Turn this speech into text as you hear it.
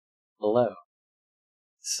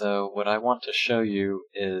So what I want to show you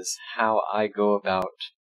is how I go about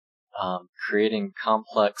creating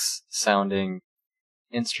complex sounding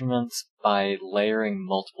instruments by layering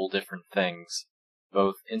multiple different things,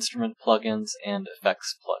 both instrument plugins and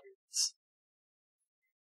effects plugins.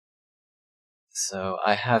 So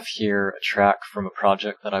I have here a track from a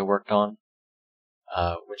project that I worked on,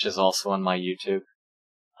 which is also on my YouTube.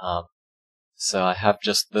 So I have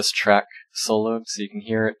just this track soloed so you can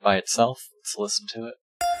hear it by itself. Let's listen to it.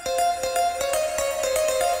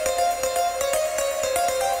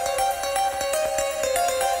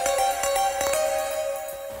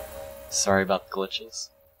 Sorry about the glitches.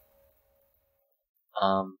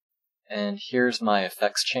 And here's my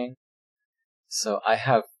effects chain. So I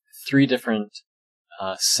have 3 different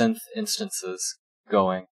synth instances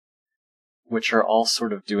going, which are all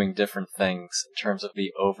sort of doing different things in terms of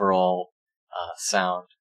the overall sound.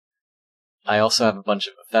 I also have a bunch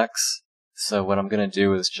of effects, so what I'm going to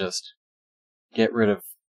do is just get rid of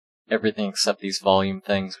everything except these volume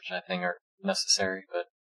things, which I think are necessary, but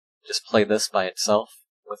just play this by itself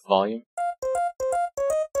with volume.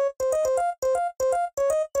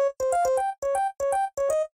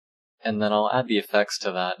 And then I'll add the effects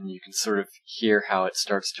to that, and you can sort of hear how it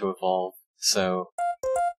starts to evolve. So,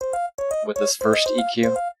 with this first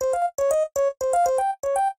EQ,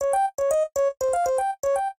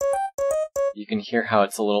 you can hear how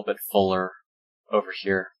it's a little bit fuller over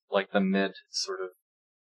here, like the mid sort of,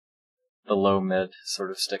 the low mid sort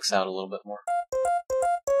of sticks out a little bit more.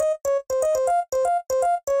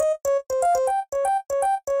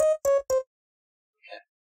 Okay.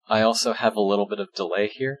 I also have a little bit of delay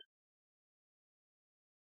here.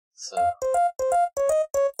 So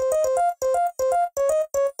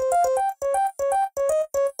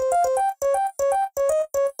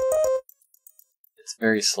it's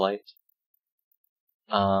very slight.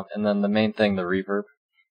 And then the main thing, the reverb.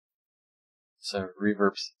 So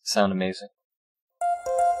reverbs sound amazing.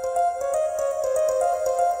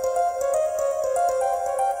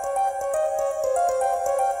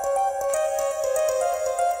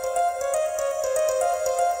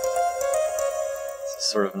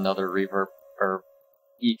 Sort of another reverb or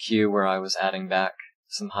EQ where I was adding back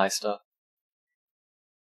some high stuff.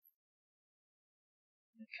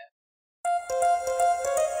 Okay.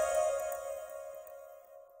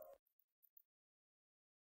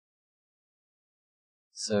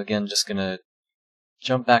 So again, just gonna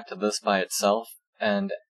jump back to this by itself,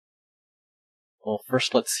 and well,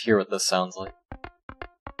 first let's hear what this sounds like.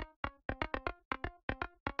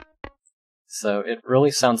 So it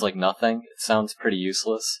really sounds like nothing. It sounds pretty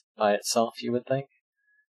useless by itself, you would think.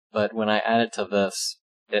 But when I add it to this,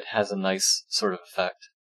 it has a nice sort of effect.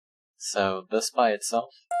 So this by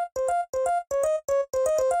itself.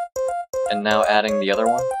 And now adding the other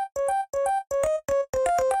one.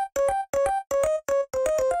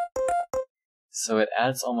 So it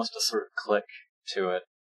adds almost a sort of click to it,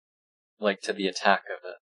 like to the attack of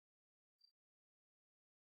it.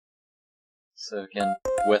 So again,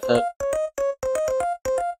 with it,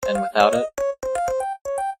 and without it.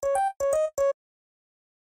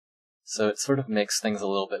 So it sort of makes things a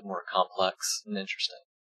little bit more complex and interesting.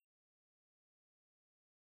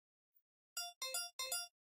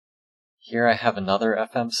 Here I have another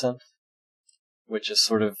FM synth, which is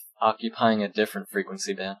sort of occupying a different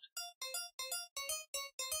frequency band.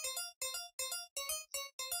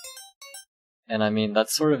 And I mean,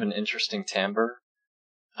 that's sort of an interesting timbre,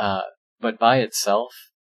 but by itself,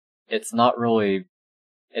 it's not really,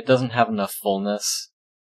 it doesn't have enough fullness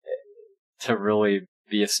to really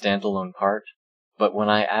be a standalone part, but when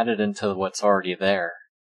I add it into what's already there,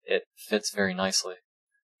 it fits very nicely.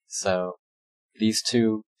 So, these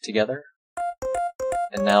two together,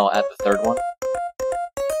 and now I'll add the third one.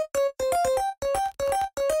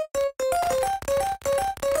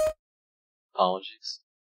 Apologies.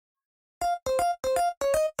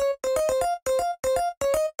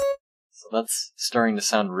 So that's starting to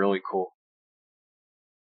sound really cool.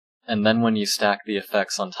 And then when you stack the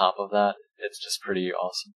effects on top of that, it's just pretty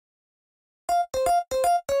awesome.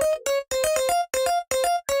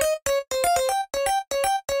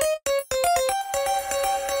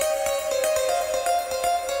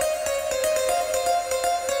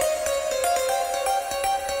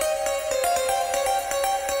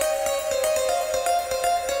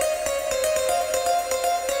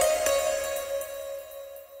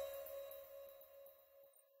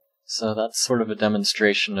 So that's sort of a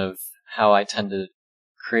demonstration of how I tend to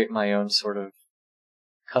create my own sort of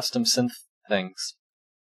custom synth things.